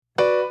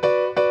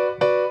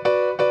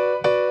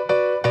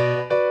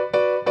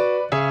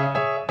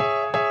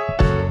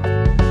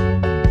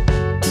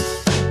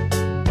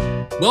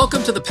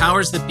Welcome to the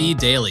Powers That Be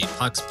Daily,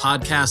 Puck's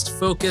podcast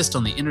focused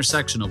on the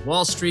intersection of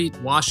Wall Street,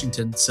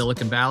 Washington,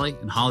 Silicon Valley,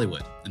 and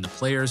Hollywood, and the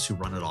players who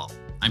run it all.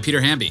 I'm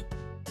Peter Hamby.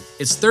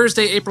 It's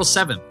Thursday, April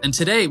 7th, and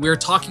today we are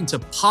talking to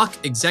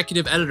Puck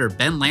executive editor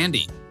Ben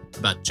Landy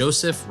about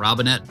Joseph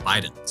Robinette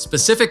Biden.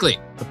 Specifically,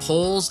 the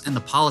polls and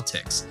the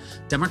politics.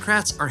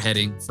 Democrats are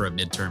heading for a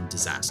midterm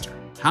disaster.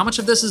 How much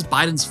of this is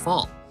Biden's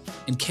fault?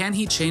 And can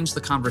he change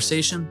the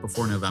conversation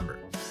before November?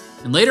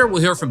 And later,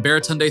 we'll hear from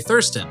Baratunde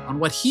Thurston on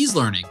what he's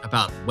learning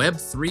about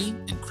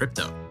Web3 and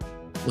crypto.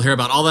 We'll hear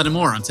about all that and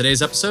more on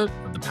today's episode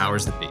of The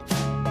Powers That Be.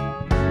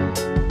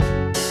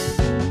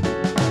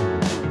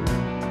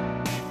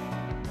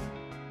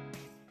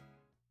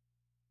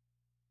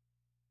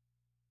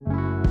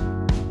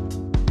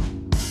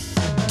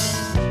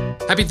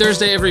 Happy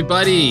Thursday,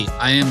 everybody.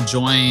 I am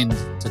joined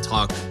to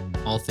talk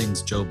all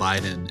things Joe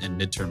Biden and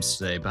midterms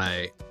today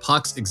by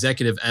Puck's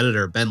executive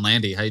editor, Ben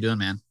Landy. How you doing,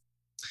 man?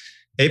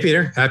 Hey,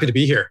 Peter. Happy to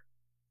be here.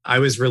 I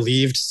was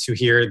relieved to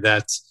hear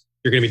that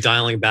you're going to be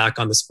dialing back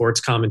on the sports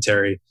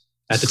commentary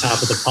at the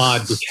top of the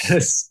pod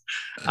because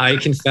I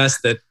confess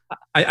that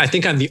I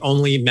think I'm the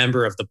only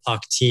member of the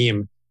Puck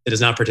team that is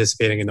not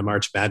participating in the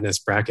March Madness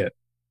bracket.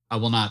 I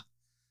will not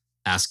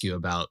ask you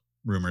about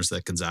rumors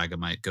that Gonzaga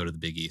might go to the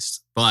Big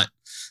East, but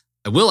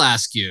I will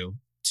ask you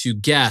to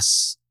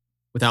guess,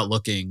 without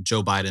looking,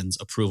 Joe Biden's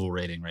approval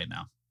rating right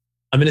now.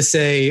 I'm going to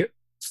say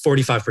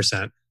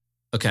 45%.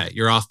 Okay,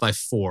 you're off by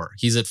 4.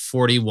 He's at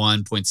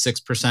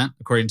 41.6%,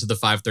 according to the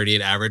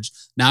 538 average.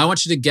 Now I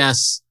want you to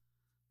guess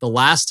the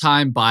last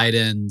time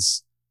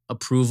Biden's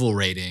approval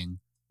rating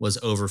was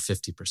over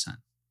 50%.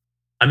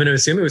 I'm going to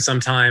assume it was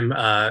sometime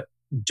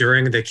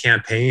during the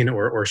campaign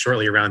or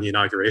shortly around the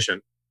inauguration.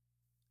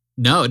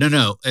 No.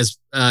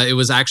 It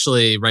was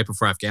actually right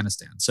before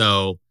Afghanistan.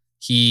 So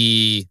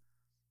he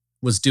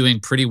was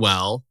doing pretty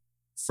well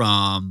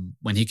from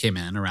when he came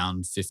in,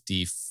 around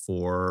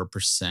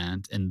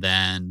 54%. And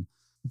then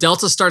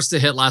Delta starts to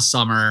hit last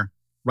summer,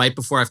 right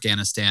before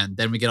Afghanistan.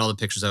 Then we get all the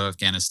pictures of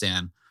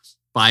Afghanistan.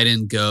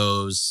 Biden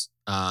goes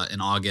in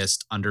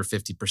August under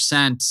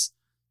 50%.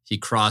 He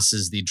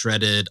crosses the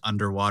dreaded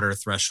underwater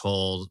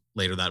threshold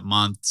later that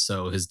month.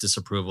 So his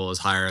disapproval is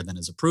higher than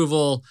his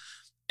approval.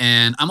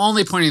 And I'm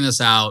only pointing this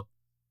out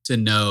to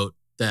note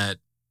that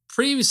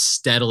pretty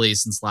steadily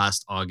since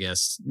last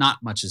August, not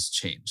much has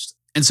changed.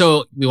 And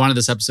so we wanted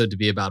this episode to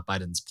be about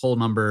Biden's poll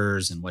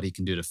numbers and what he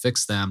can do to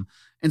fix them.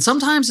 And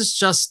sometimes it's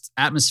just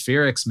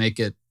atmospherics make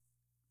it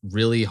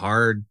really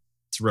hard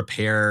to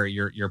repair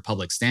your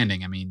public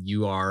standing. I mean,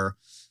 you are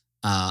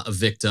a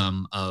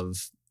victim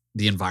of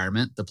the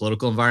environment, the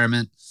political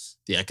environment,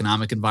 the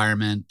economic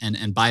environment, and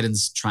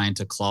Biden's trying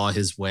to claw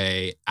his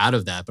way out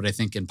of that. But I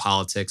think in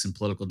politics and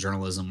political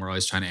journalism, we're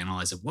always trying to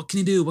analyze it. What can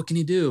he do? What can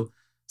he do?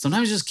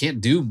 Sometimes you just can't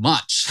do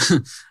much.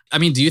 I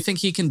mean, do you think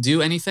he can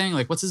do anything?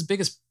 Like, what's his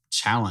biggest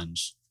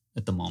challenge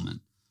at the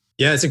moment?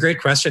 Yeah, it's a great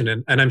question.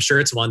 And I'm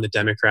sure it's one that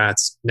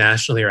Democrats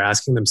nationally are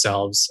asking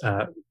themselves,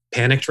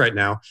 panicked right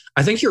now.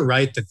 I think you're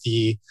right that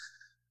the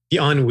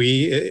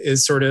ennui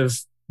is sort of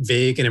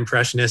vague and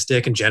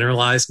impressionistic and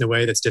generalized in a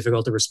way that's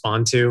difficult to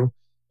respond to.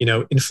 You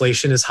know,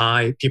 inflation is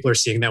high. People are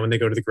seeing that when they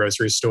go to the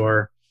grocery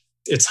store.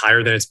 It's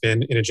higher than it's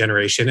been in a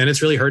generation, and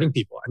it's really hurting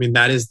people. I mean,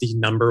 that is the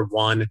number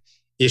one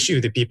issue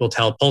that people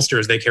tell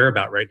pollsters they care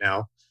about right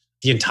now.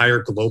 The entire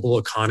global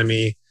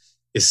economy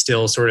is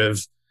still sort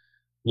of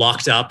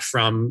locked up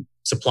from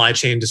supply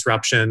chain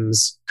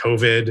disruptions,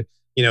 COVID.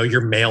 You know,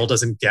 your mail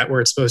doesn't get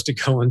where it's supposed to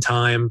go on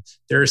time.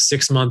 There are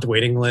 6-month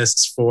waiting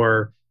lists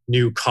for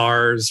new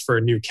cars, for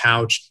a new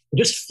couch. It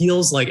just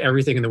feels like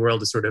everything in the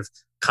world is sort of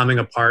coming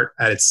apart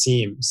at its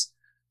seams.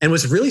 And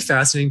what's really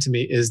fascinating to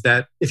me is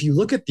that if you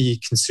look at the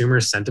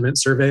consumer sentiment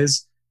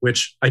surveys,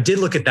 which I did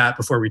look at that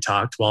before we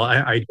talked. Well,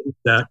 I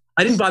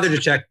didn't bother to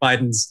check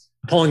Biden's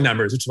polling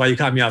numbers, which is why you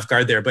caught me off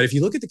guard there. But if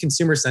you look at the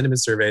consumer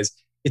sentiment surveys,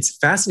 it's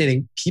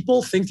fascinating.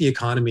 People think the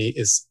economy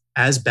is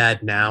as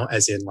bad now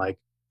as in like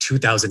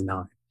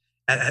 2009,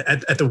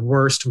 at the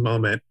worst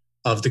moment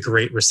of the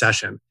Great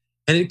Recession.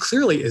 And it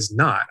clearly is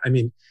not. I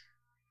mean,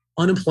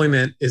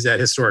 unemployment is at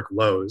historic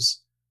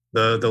lows.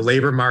 The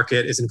labor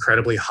market is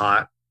incredibly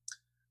hot,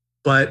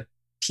 but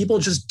people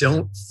just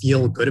don't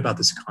feel good about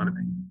this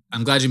economy.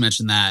 I'm glad you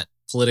mentioned that.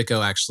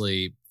 Politico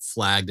actually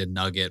flagged a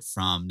nugget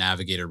from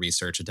Navigator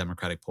Research, a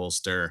Democratic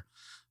pollster,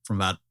 from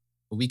about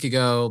a week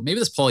ago. Maybe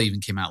this poll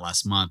even came out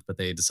last month, but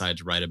they decided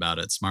to write about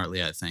it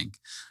smartly, I think.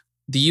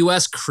 The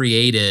U.S.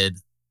 created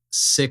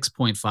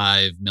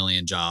 6.5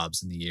 million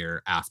jobs in the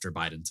year after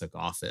Biden took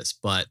office.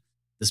 But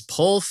this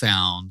poll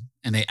found,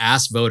 and they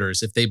asked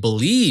voters if they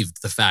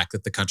believed the fact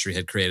that the country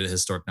had created a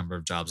historic number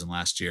of jobs in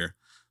last year.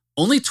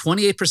 Only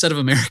 28% of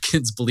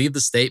Americans believed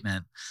the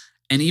statement.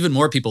 And even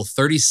more people,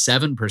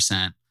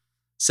 37%,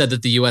 said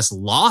that the U.S.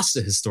 lost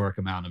a historic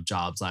amount of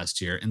jobs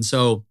last year. And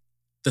so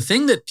the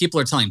thing that people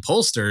are telling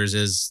pollsters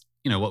is,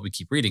 you know, what we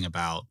keep reading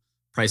about.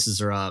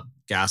 Prices are up,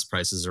 gas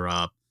prices are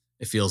up.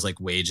 It feels like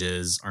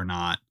wages are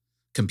not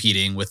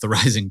competing with the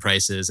rising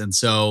prices. And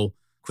so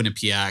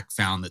Quinnipiac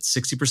found that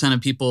 60%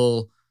 of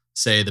people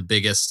say the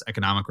biggest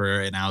economic worry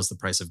right now is the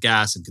price of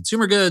gas and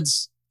consumer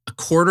goods. A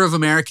quarter of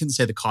Americans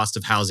say the cost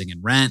of housing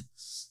and rent.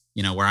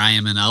 Where I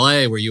am in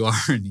LA, where you are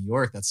in New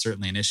York, that's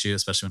certainly an issue,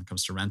 especially when it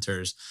comes to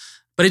renters.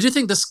 But I do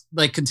think this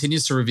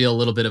continues to reveal a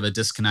little bit of a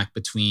disconnect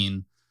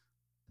between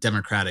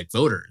Democratic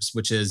voters,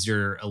 which is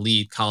your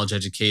elite,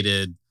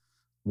 college-educated,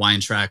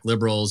 wine-track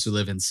liberals who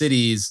live in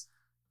cities.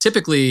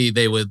 Typically,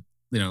 they would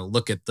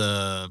look at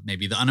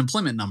maybe the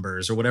unemployment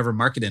numbers or whatever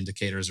market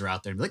indicators are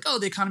out there and be like, oh,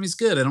 the economy's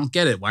good. I don't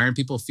get it. Why aren't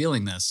people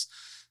feeling this?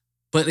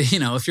 But,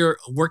 if you're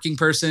a working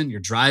person, you're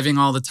driving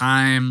all the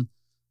time,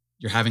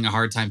 you're having a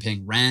hard time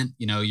paying rent,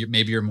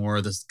 maybe you're more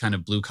this kind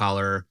of blue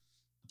collar,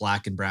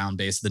 black and brown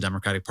base of the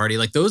Democratic Party.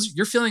 Like those,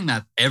 you're feeling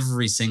that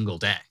every single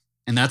day.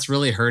 And that's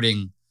really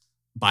hurting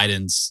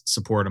Biden's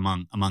support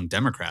among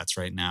Democrats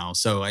right now.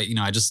 So I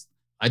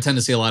tend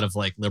to see a lot of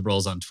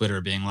liberals on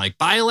Twitter being like,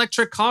 buy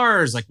electric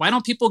cars. Like, why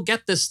don't people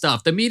get this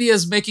stuff? The media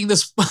is making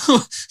this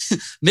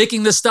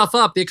making this stuff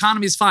up. The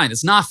economy's fine.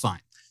 It's not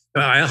fine.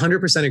 I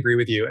 100% agree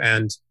with you.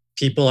 And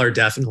people are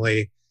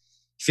definitely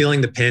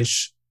feeling the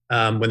pinch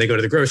when they go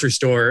to the grocery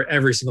store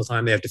every single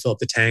time they have to fill up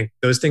the tank.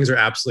 Those things are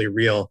absolutely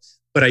real.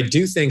 But I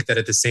do think that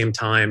at the same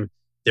time,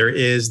 there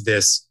is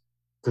this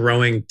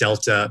growing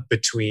delta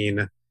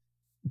between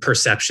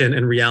perception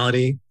and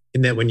reality,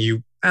 in that when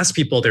you ask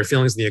people their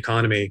feelings in the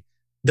economy,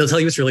 they'll tell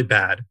you it's really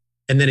bad.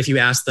 And then if you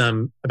ask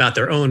them about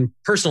their own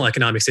personal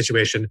economic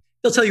situation,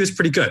 they'll tell you it's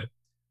pretty good.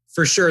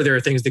 For sure, there are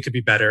things that could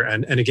be better.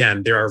 And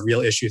again, there are real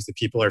issues that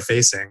people are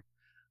facing.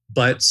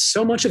 But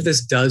so much of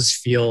this does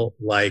feel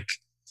like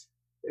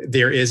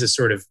there is a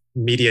sort of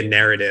media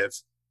narrative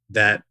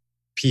that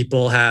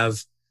people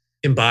have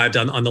imbibed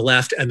on the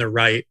left and the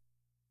right,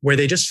 where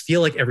they just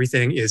feel like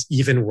everything is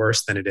even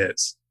worse than it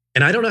is.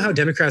 And I don't know how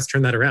Democrats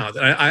turn that around.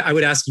 I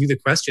would ask you the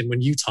question,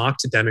 when you talk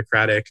to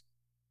Democratic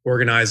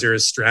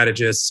organizers,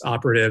 strategists,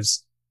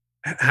 operatives,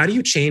 how do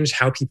you change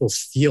how people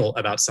feel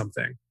about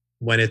something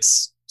when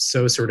it's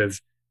so sort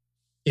of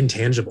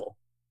intangible?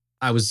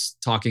 I was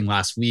talking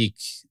last week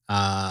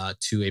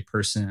to a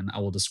person, I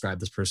will describe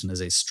this person as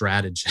a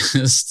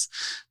strategist,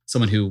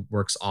 someone who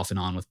works off and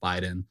on with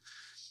Biden.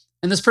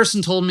 And this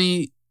person told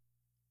me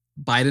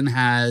Biden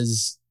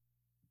has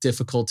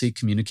difficulty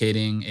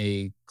communicating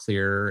a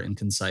clear and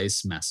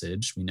concise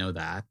message. We know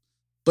that.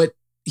 But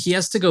he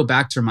has to go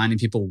back to reminding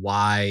people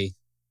why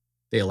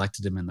they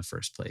elected him in the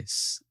first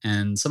place.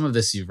 And some of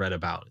this you've read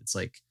about. It's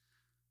like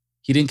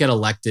he didn't get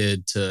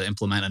elected to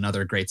implement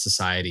another great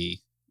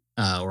society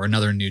or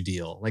another New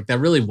Deal. Like that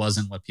really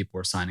wasn't what people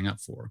were signing up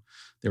for.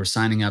 They were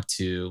signing up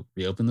to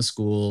reopen the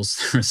schools.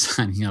 They were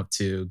signing up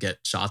to get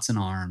shots in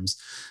arms.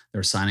 They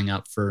were signing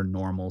up for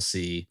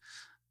normalcy.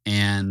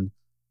 And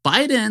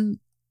Biden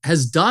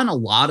has done a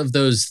lot of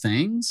those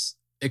things,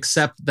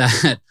 except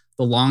that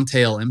the long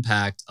tail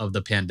impact of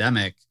the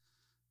pandemic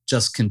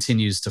just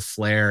continues to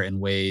flare in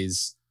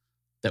ways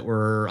that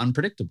were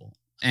unpredictable.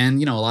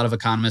 And, a lot of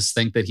economists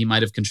think that he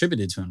might have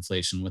contributed to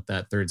inflation with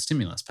that third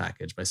stimulus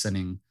package by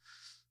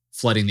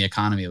flooding the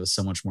economy with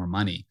so much more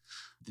money.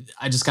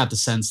 I just got the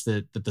sense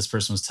that this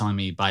person was telling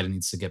me Biden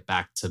needs to get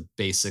back to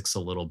basics a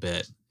little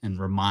bit and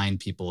remind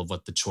people of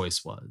what the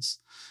choice was.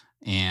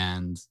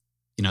 And,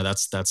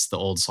 that's the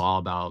old saw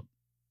about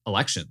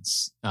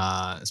elections,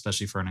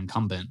 especially for an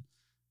incumbent.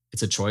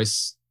 It's a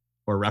choice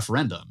or a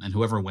referendum. And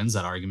whoever wins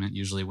that argument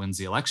usually wins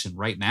the election.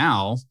 Right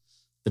now,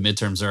 the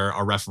midterms are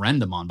a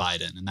referendum on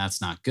Biden, and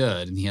that's not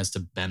good. And he has to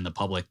bend the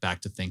public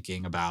back to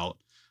thinking about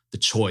the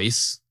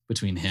choice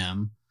between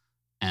him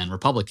and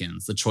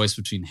Republicans, the choice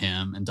between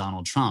him and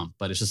Donald Trump.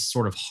 But it's just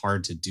sort of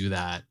hard to do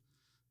that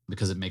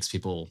because it makes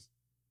people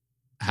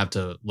have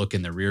to look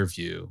in the rear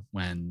view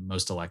when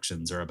most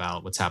elections are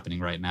about what's happening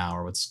right now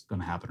or what's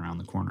going to happen around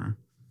the corner.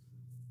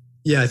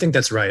 Yeah, I think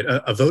that's right.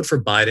 A vote for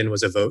Biden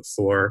was a vote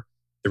for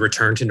the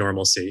return to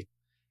normalcy.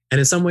 And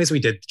in some ways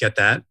we did get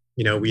that.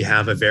 We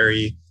have a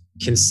very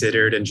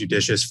considered and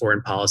judicious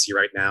foreign policy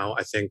right now.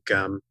 I think,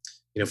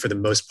 for the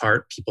most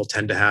part, people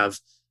tend to have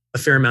a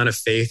fair amount of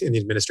faith in the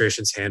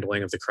administration's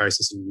handling of the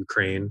crisis in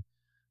Ukraine.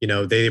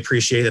 They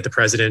appreciate that the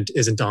president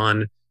isn't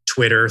on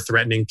Twitter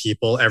threatening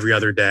people every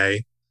other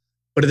day.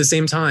 But at the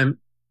same time,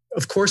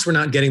 of course, we're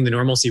not getting the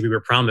normalcy we were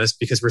promised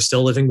because we're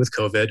still living with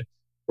COVID.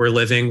 We're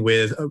living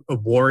with a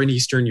war in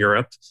Eastern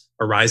Europe,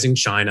 a rising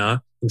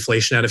China,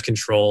 inflation out of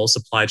control,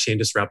 supply chain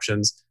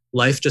disruptions.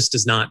 Life just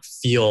does not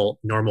feel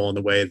normal in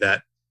the way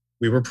that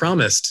we were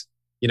promised,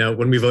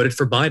 when we voted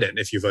for Biden,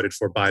 if you voted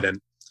for Biden.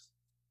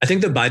 I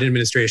think the Biden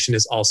administration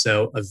is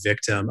also a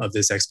victim of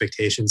this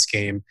expectations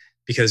game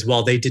because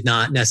while they did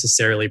not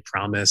necessarily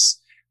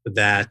promise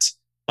that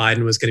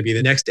Biden was going to be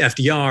the next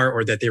FDR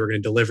or that they were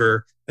going to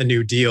deliver a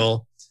new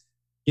deal,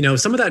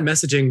 some of that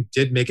messaging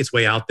did make its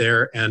way out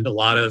there. And a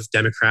lot of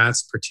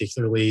Democrats,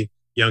 particularly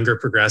younger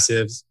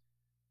progressives,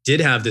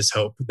 did have this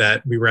hope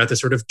that we were at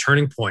this sort of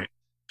turning point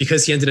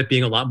because he ended up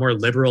being a lot more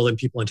liberal than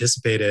people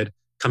anticipated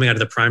coming out of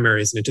the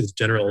primaries and into the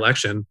general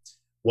election,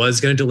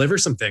 was going to deliver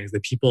some things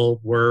that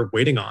people were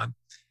waiting on.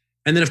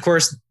 And then, of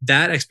course,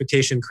 that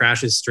expectation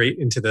crashes straight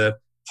into the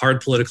hard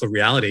political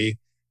reality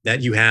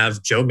that you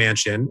have Joe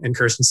Manchin and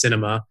Kirsten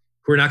Sinema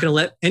who are not going to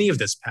let any of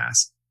this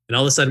pass. And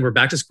all of a sudden, we're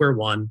back to square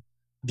one.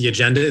 The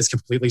agenda is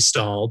completely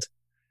stalled.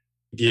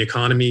 The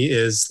economy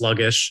is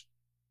sluggish.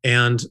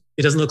 And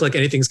it doesn't look like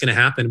anything's going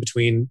to happen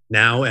between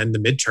now and the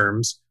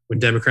midterms when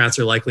Democrats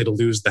are likely to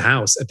lose the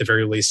House at the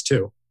very least,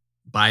 too.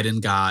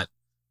 Biden got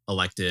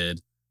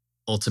elected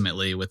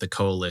ultimately with a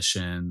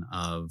coalition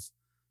of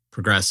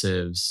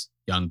progressives,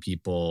 young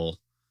people,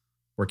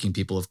 working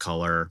people of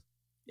color,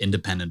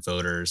 independent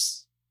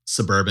voters,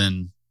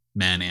 suburban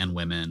men and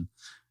women.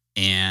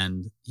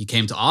 And he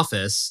came to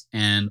office,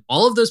 and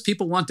all of those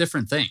people want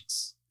different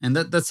things. And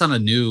that's not a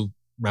new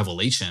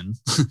revelation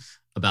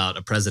about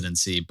a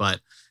presidency,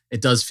 but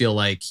it does feel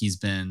like he's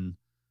been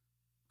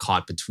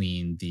caught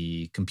between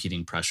the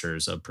competing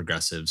pressures of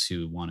progressives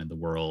who wanted the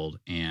world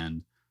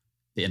and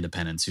the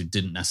independents who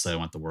didn't necessarily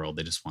want the world.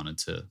 They just wanted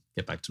to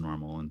get back to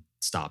normal and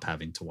stop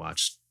having to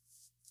watch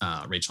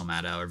Rachel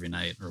Maddow every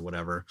night or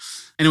whatever.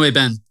 Anyway,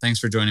 Ben, thanks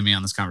for joining me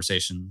on this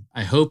conversation.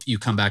 I hope you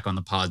come back on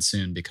the pod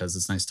soon because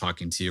it's nice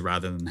talking to you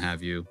rather than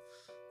have you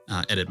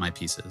edit my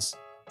pieces.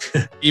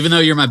 Even though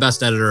you're my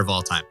best editor of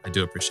all time, I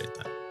do appreciate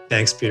that.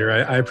 Thanks, Peter.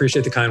 I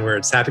appreciate the kind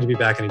words. Happy to be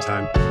back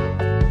anytime.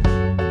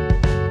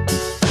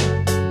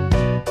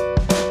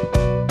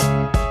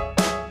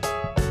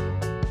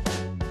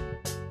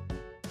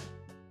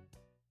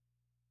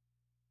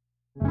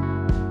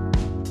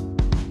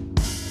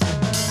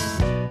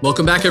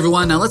 Welcome back,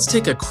 everyone. Now let's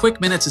take a quick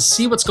minute to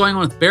see what's going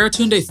on with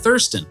Baratunde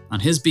Thurston on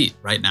his beat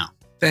right now.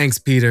 Thanks,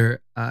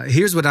 Peter.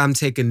 Here's what I'm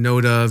taking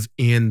note of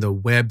in the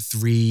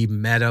Web3,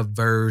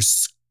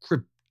 metaverse,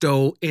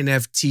 crypto,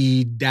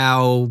 NFT,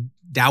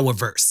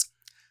 DAOiverse.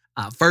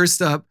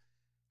 First up,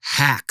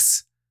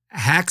 hacks.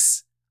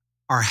 Hacks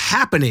are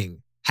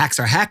happening. Hacks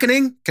are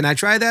hackening. Can I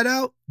try that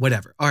out?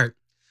 Whatever. All right.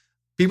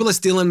 People are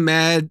stealing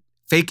mad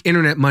fake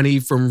internet money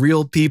from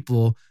real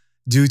people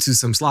due to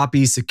some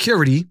sloppy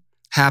security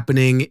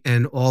happening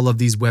in all of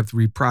these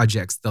Web3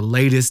 projects. The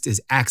latest is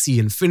Axie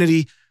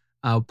Infinity,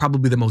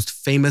 probably the most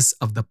famous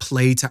of the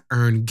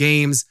play-to-earn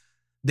games.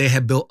 They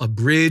have built a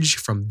bridge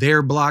from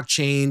their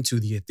blockchain to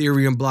the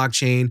Ethereum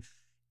blockchain,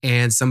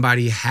 and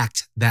somebody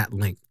hacked that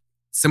link.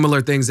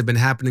 Similar things have been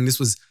happening. This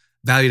was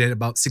valued at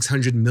about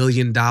 $600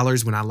 million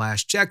when I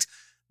last checked.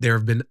 There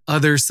have been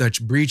other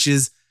such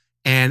breaches,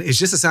 and it's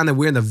just a sign that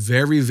we're in the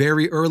very,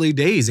 very early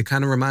days. It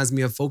kind of reminds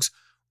me of folks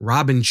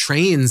robbing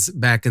trains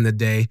back in the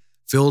day,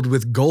 filled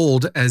with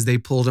gold as they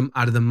pulled them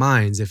out of the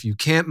mines. If you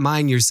can't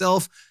mine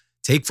yourself,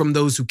 take from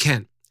those who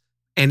can.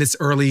 And it's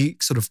early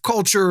sort of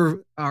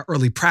culture,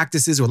 early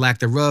practices or lack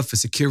thereof for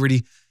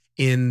security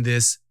in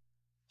this,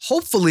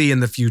 hopefully in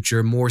the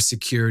future, more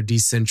secure,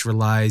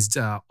 decentralized,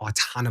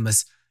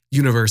 autonomous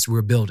universe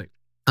we're building.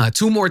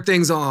 Two more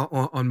things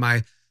on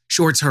my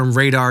short-term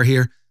radar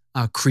here.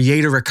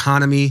 Creator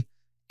economy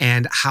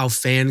and how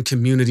fan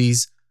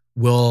communities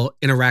will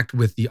interact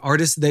with the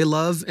artists they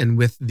love and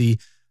with the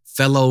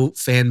fellow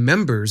fan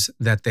members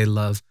that they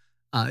love.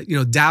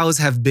 DAOs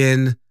have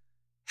been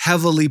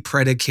heavily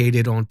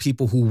predicated on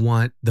people who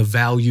want the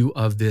value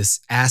of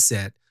this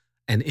asset,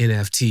 an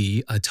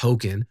NFT, a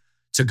token,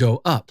 to go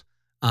up.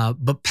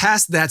 But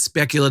past that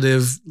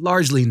speculative,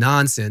 largely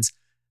nonsense,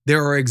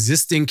 there are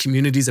existing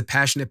communities of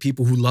passionate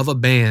people who love a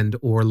band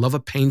or love a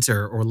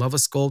painter or love a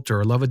sculptor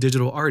or love a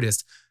digital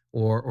artist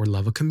or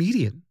love a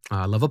comedian,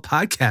 love a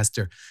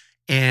podcaster.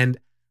 And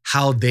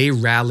how they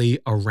rally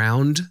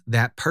around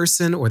that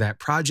person or that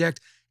project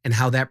and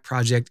how that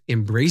project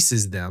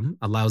embraces them,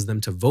 allows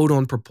them to vote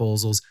on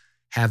proposals,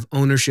 have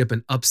ownership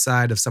and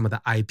upside of some of the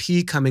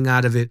IP coming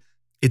out of it.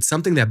 It's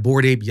something that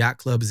Bored Ape Yacht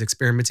Club is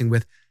experimenting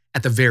with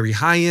at the very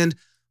high end,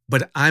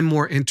 but I'm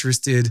more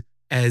interested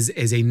as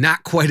a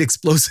not quite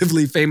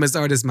explosively famous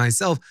artist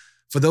myself,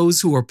 for those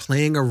who are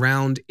playing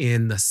around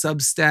in the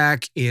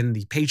Substack, in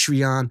the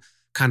Patreon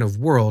kind of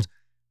world.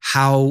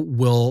 How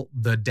will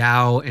the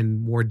DAO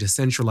and more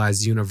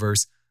decentralized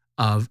universe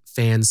of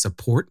fan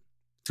support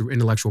through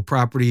intellectual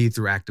property,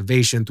 through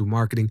activation, through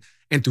marketing,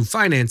 and through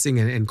financing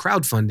and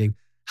crowdfunding,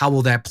 how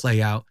will that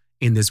play out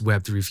in this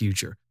Web3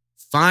 future?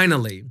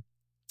 Finally,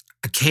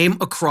 I came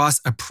across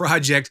a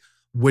project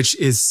which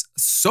is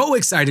so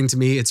exciting to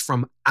me. It's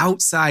from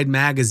Outside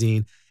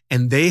Magazine,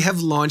 and they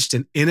have launched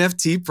an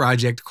NFT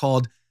project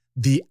called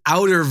The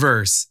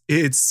Outerverse.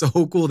 It's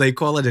so cool. They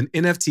call it an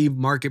NFT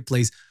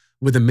marketplace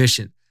with a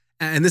mission.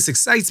 And this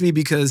excites me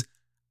because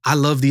I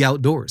love the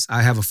outdoors.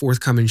 I have a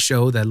forthcoming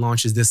show that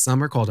launches this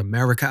summer called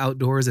America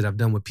Outdoors that I've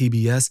done with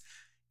PBS.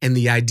 And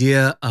the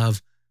idea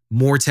of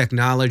more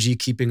technology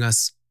keeping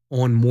us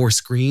on more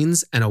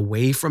screens and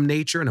away from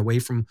nature and away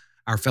from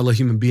our fellow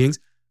human beings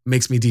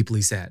makes me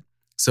deeply sad.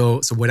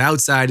 So what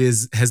Outside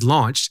has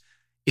launched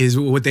is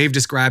what they've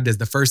described as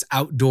the first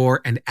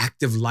outdoor and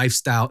active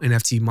lifestyle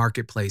NFT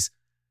marketplace.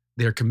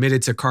 They're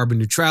committed to carbon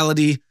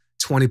neutrality.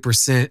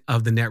 20%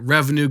 of the net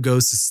revenue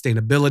goes to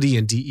sustainability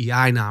and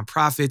DEI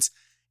nonprofits,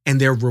 and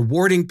they're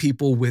rewarding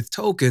people with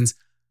tokens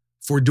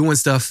for doing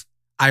stuff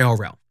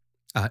IRL,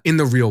 in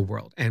the real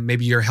world. And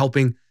maybe you're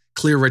helping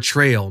clear a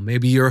trail.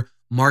 Maybe you're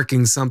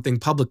marking something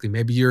publicly.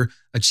 Maybe you're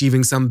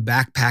achieving some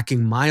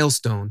backpacking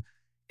milestone.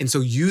 And so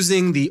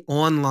using the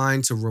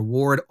online to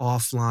reward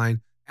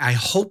offline, I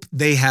hope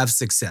they have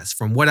success.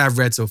 From what I've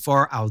read so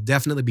far, I'll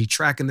definitely be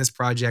tracking this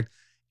project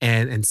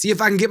and see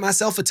if I can get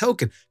myself a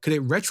token. Could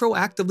it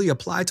retroactively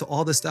apply to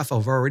all the stuff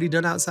I've already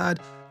done outside?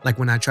 Like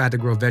when I tried to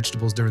grow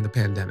vegetables during the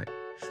pandemic.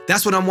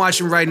 That's what I'm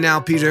watching right now,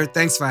 Peter.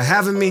 Thanks for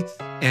having me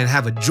and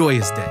have a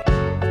joyous day.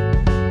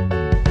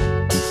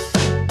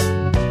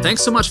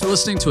 Thanks so much for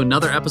listening to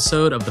another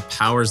episode of The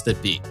Powers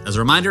That Be. As a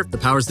reminder, The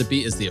Powers That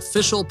Be is the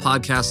official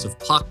podcast of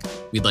Puck.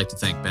 We'd like to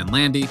thank Ben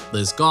Landy,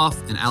 Liz Goff,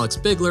 and Alex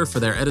Bigler for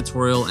their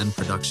editorial and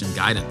production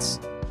guidance.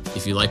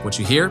 If you like what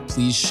you hear,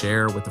 please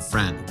share with a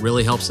friend. It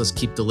really helps us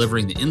keep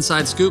delivering the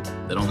inside scoop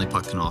that only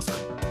Puck can offer.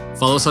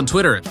 Follow us on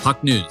Twitter at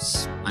Puck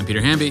News. I'm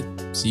Peter Hamby.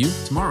 See you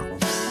tomorrow.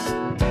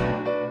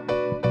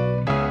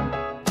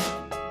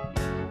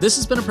 This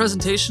has been a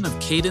presentation of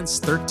Cadence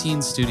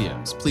 13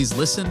 Studios. Please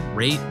listen,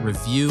 rate,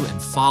 review,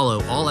 and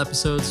follow all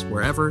episodes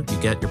wherever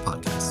you get your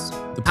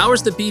podcasts. The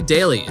Powers That Be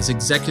Daily is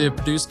executive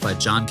produced by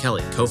John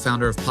Kelly,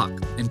 co-founder of Puck,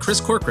 and Chris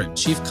Corcoran,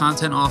 chief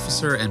content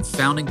officer and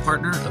founding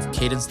partner of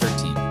Cadence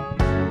 13.